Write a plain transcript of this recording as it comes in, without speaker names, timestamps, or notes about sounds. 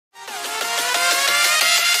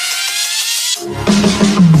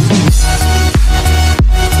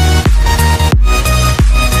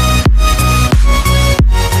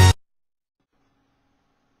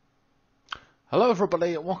Hello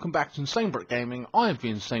everybody, and welcome back to INSANEBRIT Gaming. I am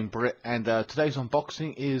the INSANEBRIT, and today's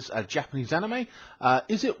unboxing is a Japanese anime.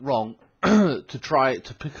 Is it wrong to try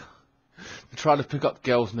to pick up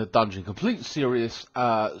girls in a dungeon? Complete series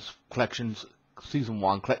collections, season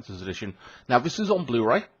 1 collector's edition. Now this is on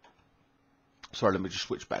Blu-ray. Sorry, let me just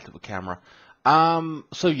switch back to the camera.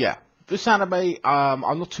 So yeah, this anime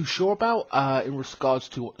I'm not too sure about in regards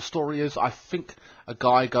to what the story is. I think a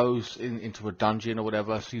guy goes into a dungeon or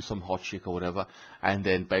whatever, sees some hot chick or whatever, and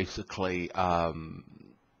then basically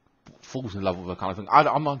falls in love with her kind of thing.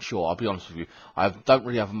 I'm unsure, I'll be honest with you. I don't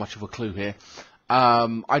really have much of a clue here.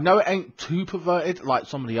 I know it ain't too perverted like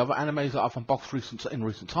some of the other animes that I've unboxed in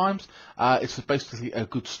recent times. It's basically a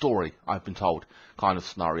good story, I've been told, kind of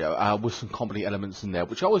scenario, with some comedy elements in there,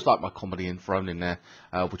 which I always like my comedy thrown in there,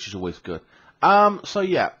 which is always good. So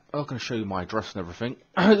yeah, I'm going to show you my address and everything.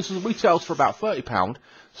 This is retails for about £30,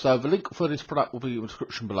 so the link for this product will be in the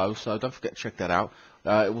description below, so don't forget to check that out.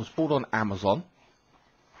 It was bought on Amazon.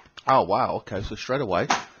 Oh wow, okay, so straight away.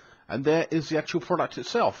 And there is the actual product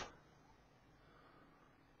itself.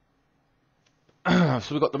 So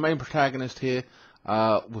we've got the main protagonist here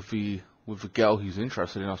with the girl he's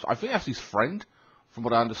interested in. I think that's his friend, from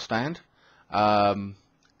what I understand. And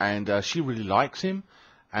she really likes him,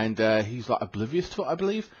 and he's like oblivious to it, I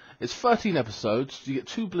believe. It's 13 episodes. You get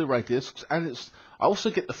 2 Blu-ray discs, and I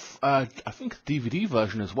also get the I think DVD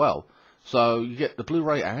version as well. So you get the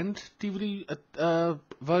Blu-ray and DVD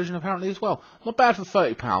version apparently as well. Not bad for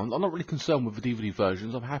 £30. I'm not really concerned with the DVD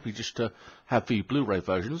versions. I'm happy just to have the Blu-ray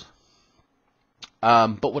versions.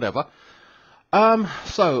 But whatever.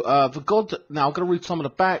 The God, now I'm going to read some of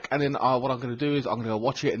the back, and then what I'm going to do is I'm going to go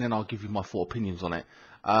watch it, and then I'll give you my 4 opinions on it.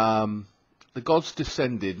 The gods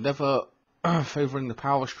descended, never favouring the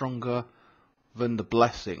power stronger than the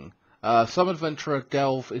blessing. Some adventurer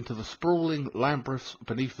delve into the sprawling labyrinths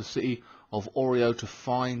beneath the city of Oreo to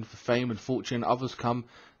find the fame and fortune. Others come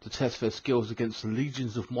to test their skills against the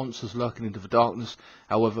legions of monsters lurking into the darkness.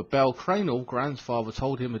 However, Bell Cranell, grandfather,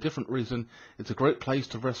 told him a different reason. It's a great place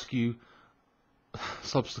to rescue,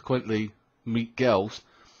 subsequently meet girls.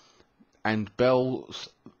 And Bell's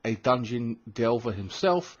a dungeon delver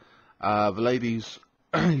himself. The ladies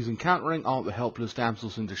he's encountering aren't the helpless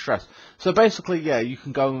damsels in distress. So basically, yeah, you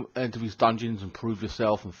can go into these dungeons and prove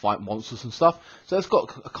yourself and fight monsters and stuff. So it's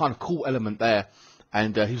got a kind of cool element there.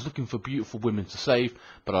 And he's looking for beautiful women to save,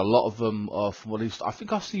 but a lot of them are, from at least, I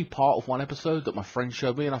think I see part of one episode that my friend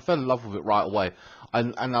showed me, and I fell in love with it right away.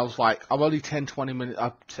 And I was like, I'm only 10-20 minutes,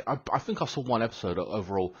 I think I saw one episode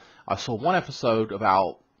overall. I saw one episode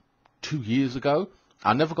about 2 years ago.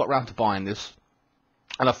 I never got around to buying this,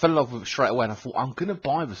 and I fell in love with it straight away, and I thought, I'm going to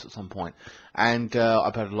buy this at some point. And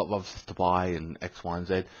I've had a lot of other stuff to buy, and X, Y, and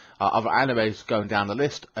Z. Other animes going down the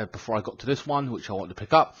list before I got to this one, which I wanted to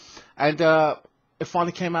pick up. And it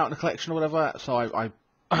finally came out in a collection or whatever, so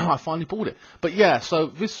I finally bought it. But yeah, so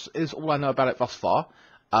this is all I know about it thus far.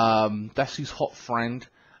 That's his hot friend,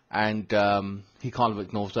 and he kind of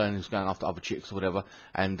ignores her and he's going after other chicks or whatever.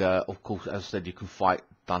 And of course, as I said, you can fight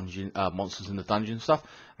monsters in the dungeon and stuff.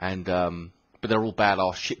 And but they're all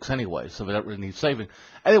badass chicks anyway, so they don't really need saving.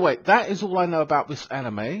 Anyway, that is all I know about this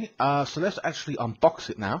anime. So let's actually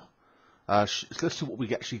unbox it now. Let's see what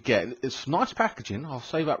we actually get. It's nice packaging. I'll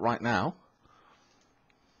say that right now.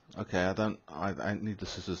 Okay, I need the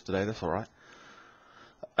scissors today, that's alright.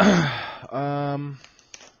 Let's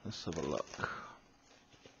have a look.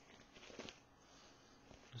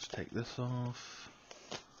 Let's take this off.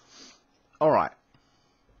 Alright.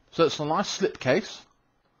 So it's a nice slip case.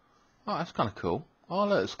 Oh, that's kind of cool. Oh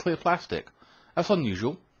look, it's clear plastic. That's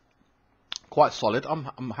unusual. Quite solid,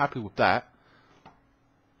 I'm happy with that.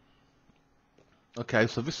 Okay,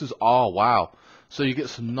 so this is, oh wow. So you get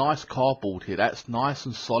some nice cardboard here. That's nice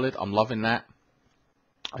and solid. I'm loving that.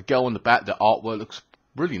 I go on the back, the artwork looks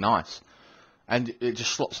really nice. And it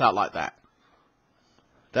just slots out like that.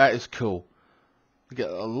 That is cool. You get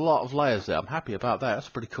a lot of layers there. I'm happy about that. That's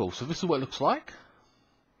pretty cool. So this is what it looks like.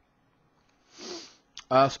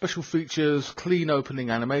 Special features, clean opening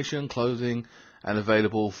animation, closing, and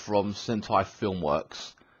available from Sentai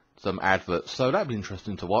Filmworks. Some adverts. So that'd be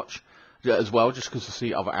interesting to watch. As well, just because to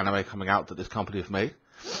see other anime coming out that this company have made.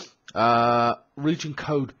 Region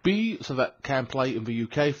code B, so that can play in the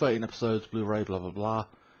UK, 13 episodes, Blu-ray, blah blah blah.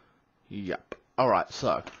 Yep. Alright,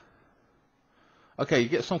 so. Okay, you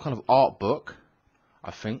get some kind of art book,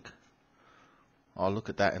 I think. I'll look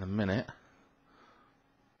at that in a minute.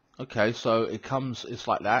 Okay, so it comes, it's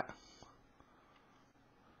like that.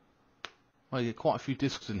 Well, you get quite a few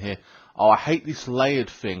discs in here. Oh, I hate this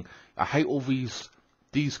layered thing. I hate all these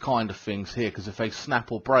kind of things here, because if they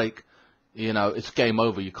snap or break, you know, it's game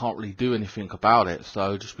over. You can't really do anything about it.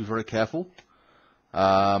 So just be very careful.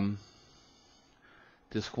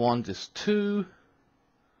 Disc 1, disc 2.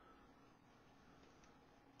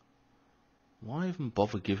 Why even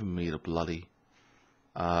bother giving me the bloody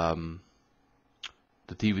the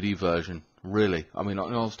DVD version? Really? I mean,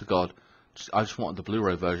 honest to God, I just wanted the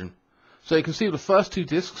Blu-ray version. So you can see the first 2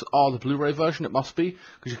 discs are the Blu-ray version. It must be,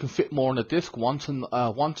 because you can fit more on a disc, 1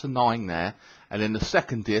 to 9 there, and then the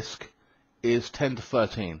second disc is 10 to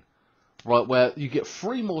 13. Right, where you get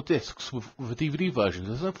 3 more discs with a DVD version.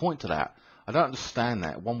 There's no point to that. I don't understand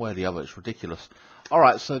that one way or the other. It's ridiculous. All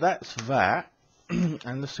right, so that's that.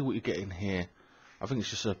 And let's see what you get in here. I think it's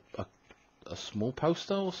just a small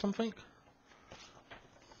poster or something.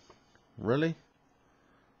 Really?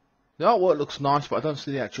 The artwork looks nice, but I don't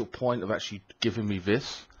see the actual point of actually giving me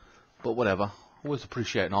this. But whatever. Always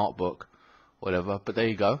appreciate an art book. Whatever. But there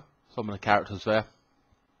you go. Some of the characters there.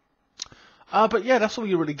 But yeah, that's all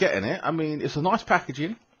you're really getting it. I mean, it's a nice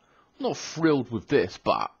packaging. I'm not thrilled with this,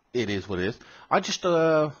 but it is what it is. I just,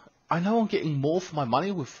 I know I'm getting more for my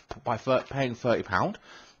money by paying £30,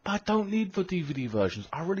 but I don't need the DVD versions.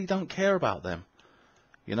 I really don't care about them,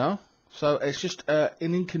 you know. So it's just an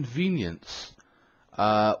inconvenience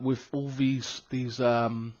with all these I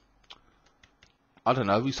don't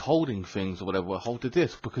know, these holding things or whatever hold the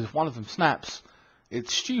disc, because if one of them snaps,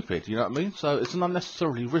 it's stupid, you know what I mean? So it's an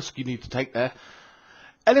unnecessary risk you need to take there.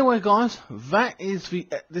 Anyway, guys, that is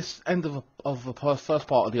this end of the first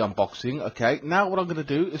part of the unboxing. Okay, now what I'm going to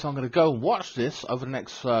do is I'm going to go and watch this over the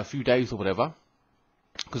next few days or whatever,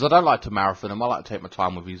 because I don't like to marathon them. I like to take my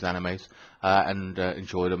time with these animes and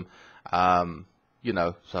enjoy them. You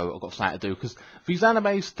know, so I've got something to do, because these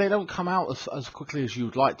animes, they don't come out as quickly as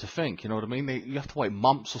you'd like to think. You know what I mean? You have to wait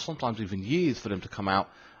months or sometimes even years for them to come out.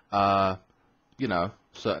 You know,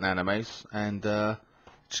 certain animes, and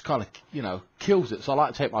just kind of, you know, kills it. So I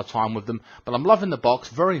like to take my time with them, but I'm loving the box.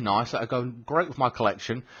 Very nice. That'll go great with my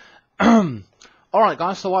collection. Alright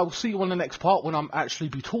guys, so I will see you on the next part when I'm actually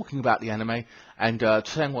be talking about the anime and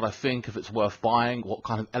saying what I think, if it's worth buying, what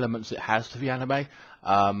kind of elements it has to the anime,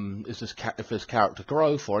 if there's character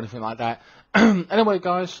growth or anything like that. Anyway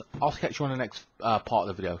guys, I'll catch you on the next part of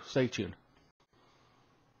the video. Stay tuned.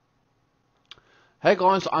 Hey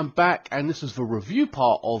guys, I'm back, and this is the review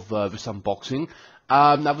part of this unboxing.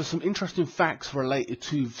 Now there's some interesting facts related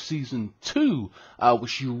to Season 2,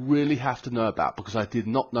 which you really have to know about, because I did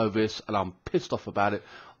not know this, and I'm pissed off about it,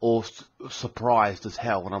 or surprised as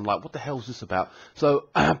hell, and I'm like, what the hell is this about? So,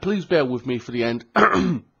 please bear with me for the end,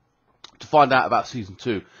 to find out about Season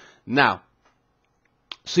 2. Now,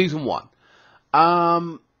 Season 1.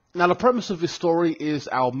 Now the premise of this story is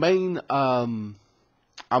our main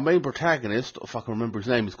protagonist, if I can remember his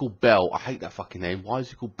name, is called Bell. I hate that fucking name. Why is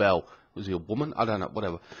he called Bell? Was he a woman? I don't know,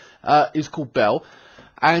 whatever. He's called Bell.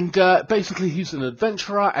 And basically he's an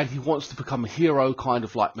adventurer, and he wants to become a hero kind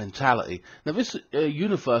of like mentality. Now this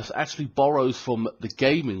universe actually borrows from the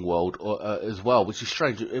gaming world as well, which is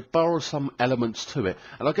strange. It borrows some elements to it,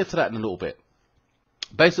 and I'll get to that in a little bit.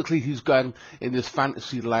 Basically he's going in this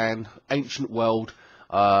fantasy land, ancient world,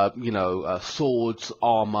 you know, swords,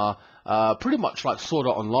 armor, pretty much like Sword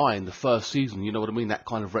Art Online, the first season, you know what I mean, that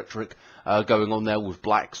kind of rhetoric going on there with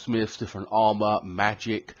blacksmiths, different armor,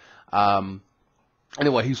 magic.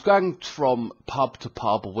 Anyway, he's going from pub to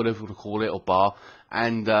pub, or whatever you want to call it, or bar,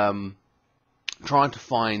 and trying to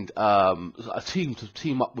find a team to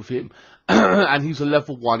team up with him, and he's a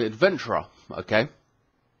level 1 adventurer, okay?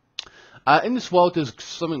 In this world, there's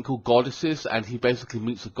something called goddesses, and he basically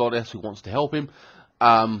meets a goddess who wants to help him,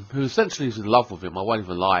 who essentially is in love with him. I won't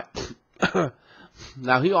even lie.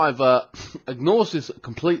 Now, he either ignores this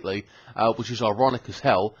completely, which is ironic as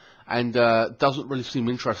hell, and doesn't really seem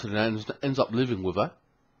interested in her, and ends up living with her.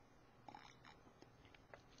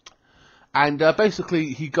 And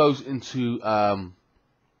basically, he goes into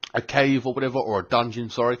a cave or whatever, or a dungeon,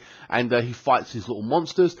 sorry, and he fights these little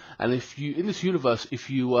monsters. And if you, in this universe, if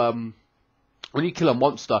you when you kill a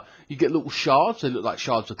monster, you get little shards. They look like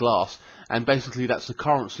shards of glass, and basically that's the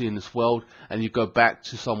currency in this world. And you go back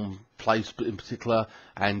to some place in particular,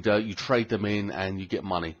 and you trade them in, and you get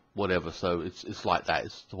money, whatever. So it's like that.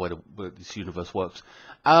 It's the way this universe works.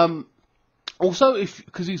 Also,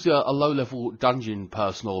 because he's a low-level dungeon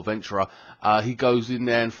person or adventurer, he goes in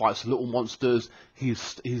there and fights little monsters.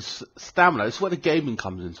 His stamina, it's where the gaming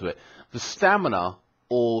comes into it. The stamina,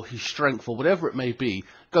 or his strength, or whatever it may be,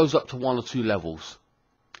 goes up to 1 or 2 levels.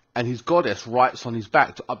 And his goddess writes on his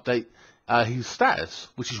back to update his status,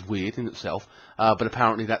 which is weird in itself, but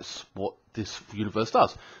apparently that's what this universe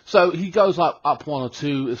does. So he goes up 1 or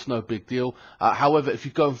 2, it's no big deal. However, if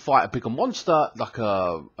you go and fight a bigger monster, like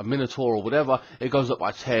a minotaur or whatever, it goes up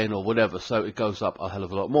by 10 or whatever, so it goes up a hell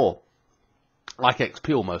of a lot more. Like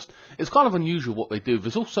XP almost. It's kind of unusual what they do.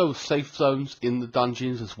 There's also safe zones in the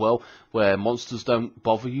dungeons as well, where monsters don't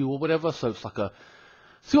bother you or whatever, so it's like a...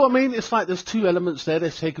 See what I mean? It's like there's 2 elements there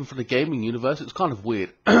that's taken from the gaming universe. It's kind of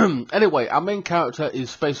weird. Anyway, our main character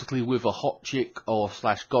is basically with a hot chick or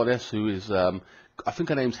 / goddess who is, I think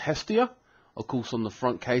her name's Hestia, of course, on the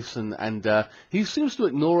front case, and he seems to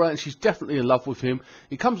ignore her, and she's definitely in love with him.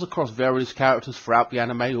 He comes across various characters throughout the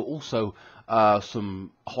anime, who also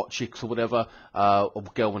some hot chicks or whatever, a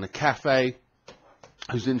girl in a cafe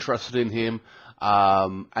who's interested in him.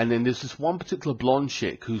 And then there's this one particular blonde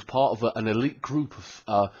chick who's part of an elite group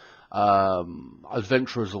of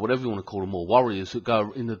adventurers, or whatever you want to call them, or warriors that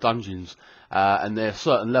go in the dungeons, and they're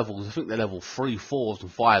certain levels. I think they're level 3, 4s,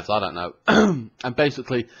 and 5s, I don't know. And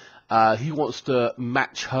basically, he wants to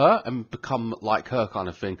match her and become like her kind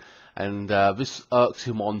of thing. And this irks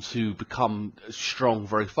him on to become strong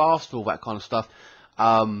very fast, all that kind of stuff.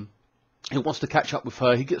 He wants to catch up with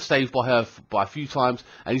her. He gets saved by her by a few times,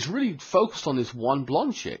 and he's really focused on this one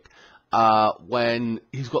blonde chick. When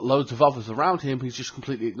he's got loads of others around him, he's just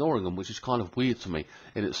completely ignoring them, which is kind of weird to me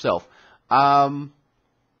in itself. Oh,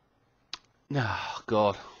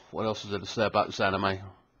 God, what else is there to say about this anime?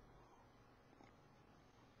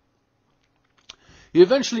 He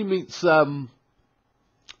eventually meets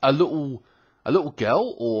a little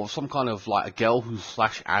girl, or some kind of like a girl who's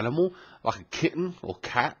 / animal, like a kitten or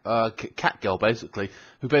cat girl basically,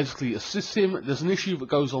 who basically assists him. There's an issue that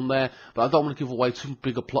goes on there, but I don't want to give away too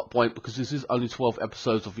big a plot point because this is only 12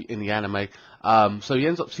 episodes in the anime. So he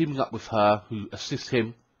ends up teaming up with her, who assists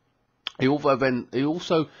him. He also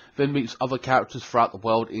then meets other characters throughout the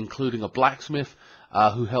world, including a blacksmith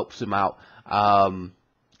who helps him out.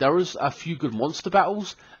 There is a few good monster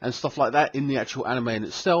battles and stuff like that in the actual anime in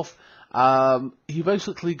itself. He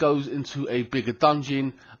basically goes into a bigger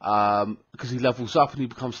dungeon because he levels up, and he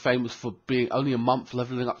becomes famous for being only a month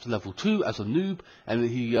leveling up to level 2 as a noob, and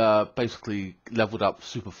he basically leveled up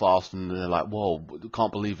super fast, and they're like, whoa,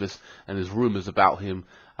 can't believe this, and there's rumours about him.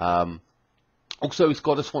 Also, his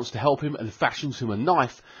goddess wants to help him and fashions him a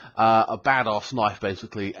knife, a badass knife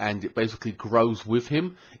basically, and it basically grows with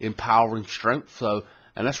him in power and strength,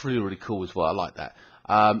 and that's really, really cool as well. I like that.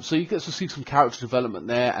 So you get to see some character development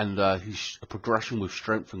there, and his progression with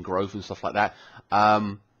strength and growth and stuff like that.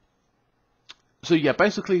 So yeah,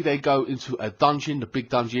 basically they go into a dungeon, the big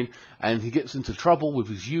dungeon, and he gets into trouble with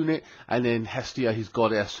his unit, and then Hestia, his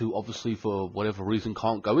goddess, who obviously for whatever reason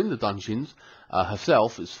can't go in the dungeons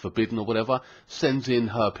herself, it's forbidden or whatever, sends in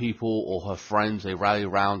her people or her friends. They rally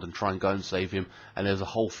around and try and go and save him, and there's a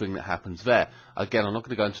whole thing that happens there. Again, I'm not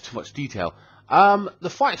going to go into too much detail. The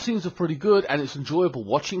fight scenes are pretty good, and it's enjoyable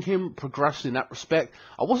watching him progress in that respect.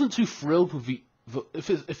 I wasn't too thrilled with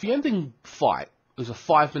if the ending fight was a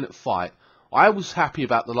 5-minute fight, I was happy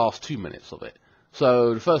about the last 2 minutes of it.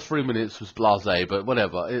 So the first 3 minutes was blasé, but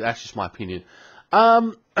whatever, that's just my opinion.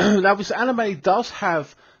 Now this anime does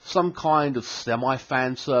have some kind of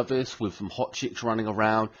semi-fan service with some hot chicks running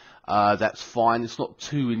around. That's fine. It's not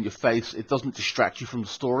too in your face. It doesn't distract you from the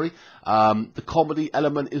story. The comedy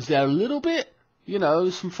element is there a little bit. You know,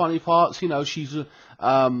 some funny parts. You know, she's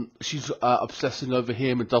obsessing over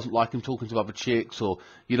him and doesn't like him talking to other chicks, or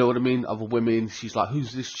you know what I mean, other women. She's like,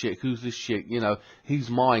 who's this chick? Who's this chick? You know, he's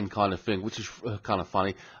mine kind of thing, which is kind of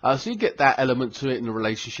funny. So you get that element to it in the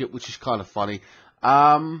relationship, which is kind of funny.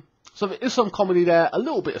 So there is some comedy there, a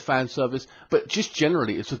little bit of fan service, but just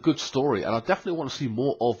generally, it's a good story, and I definitely want to see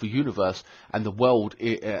more of the universe and the world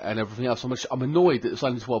and everything else. I'm annoyed that it's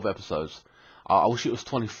only 12 episodes. I wish it was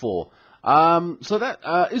 24. So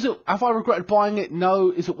that, is it, have I regretted buying it?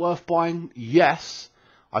 No. Is it worth buying? Yes.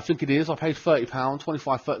 I think it is. I paid £30,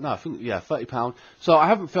 25, 30, no, I think, yeah, £30. So I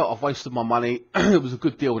haven't felt I've wasted my money. It was a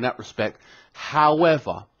good deal in that respect.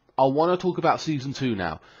 However, I want to talk about Season 2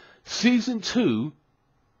 now. Season 2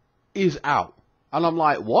 is out. And I'm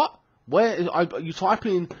like, what? Where is, you type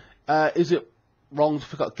in, is it wrong to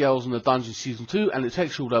pick up Girls in the Dungeon Season 2? And it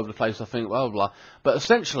takes you all over the place, I think, blah, blah, blah. But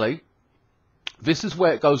essentially, this is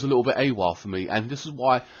where it goes a little bit AWOL for me, and this is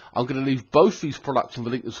why I'm going to leave both these products in the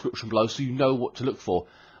link in the description below so you know what to look for.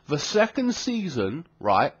 The second season,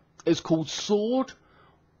 right, is called Sword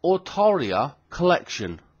Autoria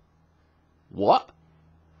Collection. What?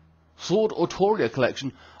 Sword Autoria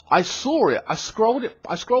Collection? I saw it, I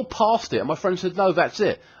scrolled past it, and my friend said, no, that's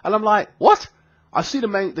it. And I'm like, what? I see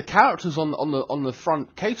the characters on the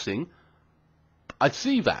front casing, I'd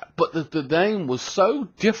see that, but the name was so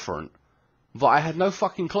different that I had no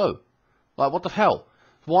fucking clue. Like, what the hell?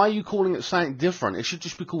 Why are you calling it something different? It should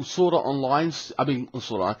just be called Sword Art Online. I mean,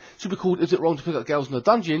 Sword Art Online. It should be called Is It Wrong to Pick Up Girls in the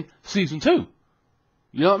Dungeon Season 2.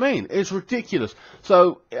 You know what I mean? It's ridiculous.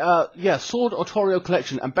 So, yeah, Sword Artorio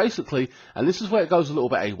Collection, and basically, and this is where it goes a little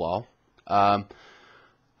bit AWOL,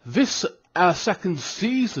 this second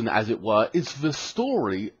season, as it were, is the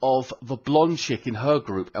story of the blonde chick in her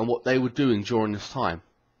group and what they were doing during this time.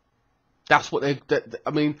 That's what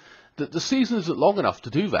I mean, the season isn't long enough to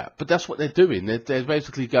do that, but that's what they're doing. They're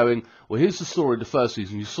basically going, well, here's the story of the first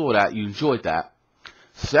season, you saw that, you enjoyed that.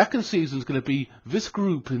 Second season's going to be this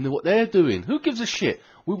group and what they're doing. Who gives a shit?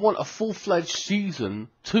 We want a full-fledged season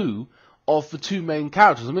 2 of the two main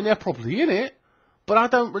characters. I mean, they're probably in it, but I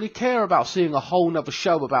don't really care about seeing a whole nother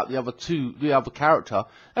show about the other character.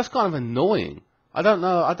 That's kind of annoying. I don't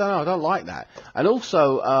don't like that. And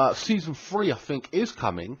also, season 3, I think, is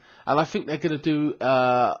coming, and I think they're going to do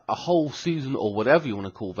a whole season, or whatever you want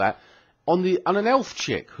to call that, on an elf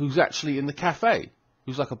chick who's actually in the cafe,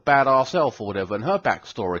 who's like a badass elf or whatever, and her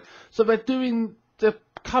backstory. So they're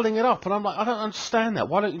cutting it up, and I'm like, I don't understand that.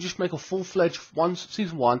 Why don't you just make a full-fledged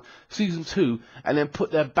season 1, season 2, and then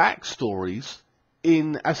put their backstories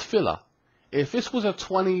in as filler? If this was a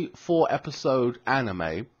 24-episode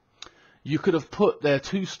anime, you could have put their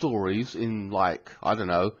 2 stories in, like, I don't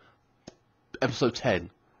know, episode 10,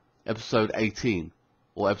 episode 18,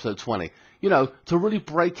 or episode 20. You know, to really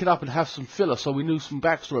break it up and have some filler so we knew some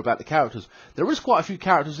backstory about the characters. There is quite a few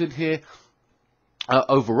characters in here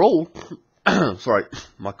overall. Sorry,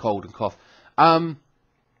 my cold and cough.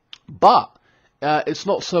 But it's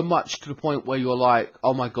not so much to the point where you're like,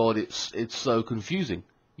 oh my god, it's so confusing.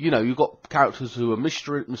 You know, you've got characters who are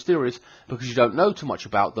mysterious because you don't know too much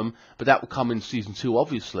about them, but that will come in season 2,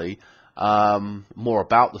 obviously, more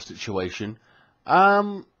about the situation.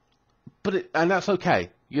 And that's okay.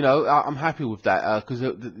 You know, I'm happy with that, because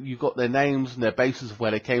you've got their names and their bases of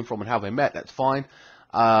where they came from and how they met, that's fine.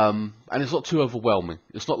 And it's not too overwhelming.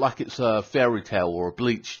 It's not like it's a fairy tale or a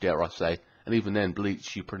Bleach, dare I say. And even then,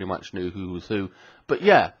 Bleach, you pretty much knew who was who. But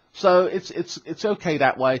yeah, so it's okay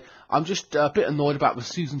that way. I'm just a bit annoyed about the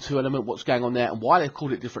season 2 element, what's going on there, and why they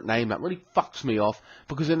called it a different name. That really fucks me off,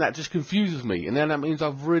 because then that just confuses me. And then that means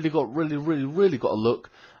I've really got to look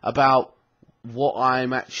about what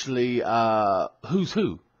I'm actually, who's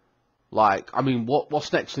who. Like, I mean,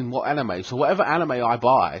 what's next in what anime? So whatever anime I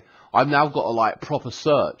buy, I've now got to, like, proper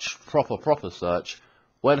search,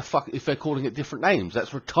 where the fuck, if they're calling it different names.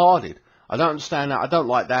 That's retarded. I don't understand that. I don't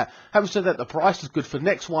like that. Having said that, the price is good. For the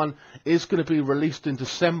next one is going to be released in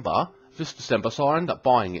December, this December, so I'll end up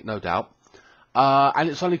buying it, no doubt. And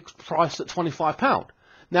it's only priced at £25.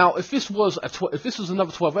 Now, if this was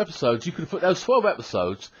another 12 episodes, you could have put those 12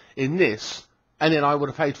 episodes in this, and then I would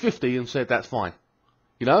have paid 50 and said that's fine.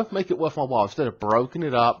 You know, make it worth my while instead of broken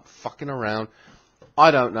it up, fucking around.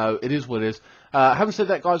 I don't know. It is what it is. Having said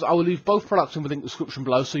that, guys, I will leave both products in the link description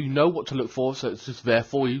below so you know what to look for, so it's just there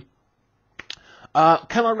for you.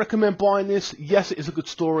 Can I recommend buying this? Yes, it is a good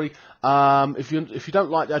story. If you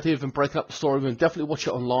don't like the idea of them breaking up the story, then definitely watch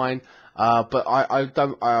it online. But I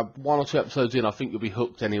don't. 1 or 2 episodes in, I think you'll be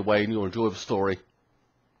hooked anyway, and you'll enjoy the story.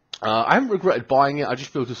 I haven't regretted buying it. I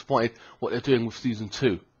just feel disappointed what they're doing with season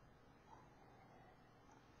 2.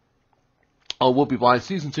 I will be buying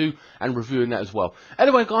season 2 and reviewing that as well.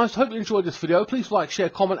 Anyway, guys, hope you enjoyed this video. Please like, share,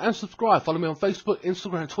 comment, and subscribe. Follow me on Facebook,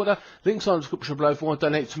 Instagram, and Twitter. Links are in the description below. If you want to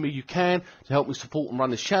donate to me, you can, to help me support and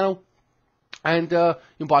run this channel. And you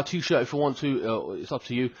can buy a t-shirt if you want to. It's up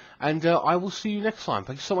to you. And I will see you next time.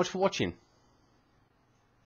 Thank you so much for watching.